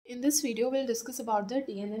In this video, we'll discuss about the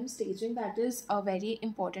TNM staging. That is a very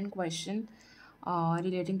important question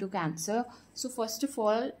relating to cancer. So first of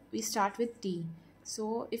all, we start with T.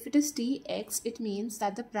 So if it is Tx, it means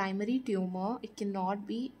that the primary tumor, it cannot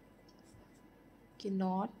be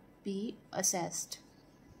assessed.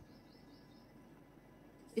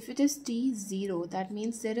 If it is T0, that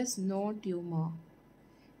means there is no tumor.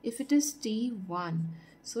 If it is T1,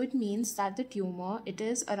 so it means that the tumor, it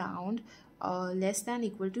is around less than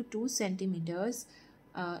equal to 2 centimeters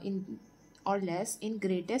in or less in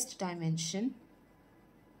greatest dimension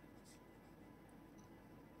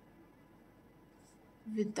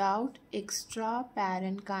without extra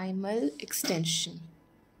parenchymal extension.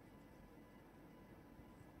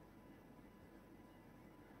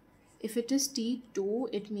 If it is T2,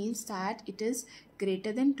 it means that it is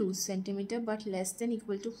greater than 2 centimeter but less than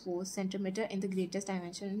equal to 4 centimeter in the greatest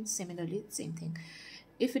dimension. Similarly, same thing.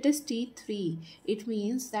 If it is T3, it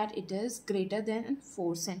means that it is greater than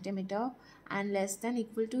 4 centimeter and less than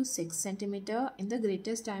equal to 6 centimeter in the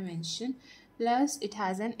greatest dimension, plus it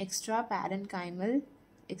has an extra parenchymal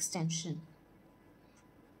extension.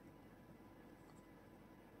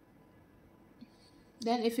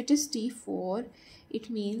 Then if it is T4,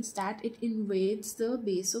 it means that it invades the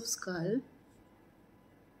base of skull.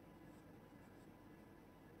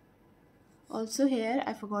 Also here,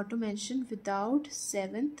 I forgot to mention without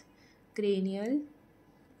 7th cranial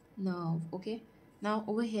nerve. Okay. Now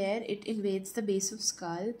over here, it invades the base of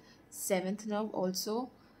skull, 7th nerve also,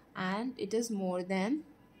 and it is more than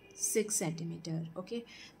 6 centimeter. Okay.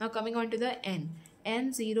 Now coming on to the N.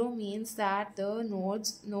 N0 means that the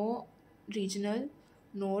nodes, no regional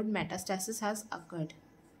node metastasis has occurred.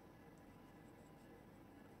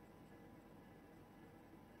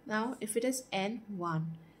 Now if it is N1,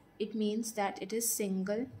 it means that it is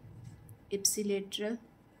single ipsilateral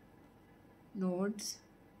nodes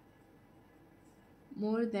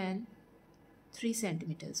more than 3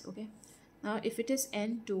 centimeters. Okay. Now if it is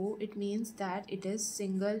N2, it means that it is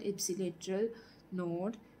single ipsilateral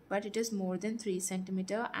node but it is more than 3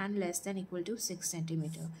 centimeter and less than equal to 6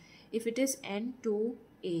 centimeter. If it is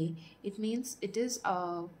N2A, it means it is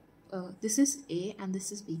this is A and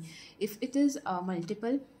this is B. If it is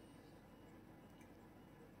multiple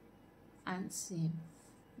and same.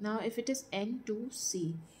 Now if it is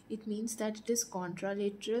N2C, it means that it is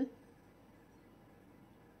contralateral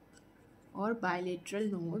or bilateral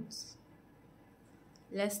nodes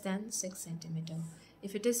less than 6 centimeter.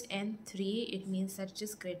 If it is N3, it means that it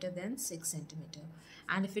is greater than 6 centimeter.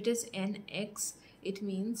 And if it is NX, it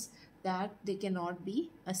means that they cannot be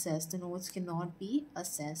assessed. The nodes cannot be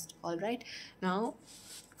assessed. Alright. Now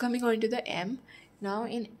coming on to the M. Now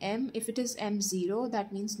in M, if it is M0,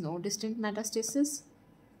 that means no distant metastasis.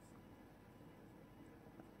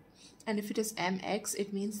 And if it is MX,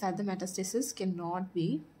 it means that the metastasis cannot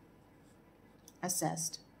be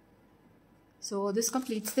assessed. So this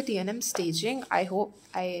completes the TNM staging. I hope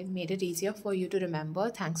I made it easier for you to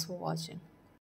remember. Thanks for watching.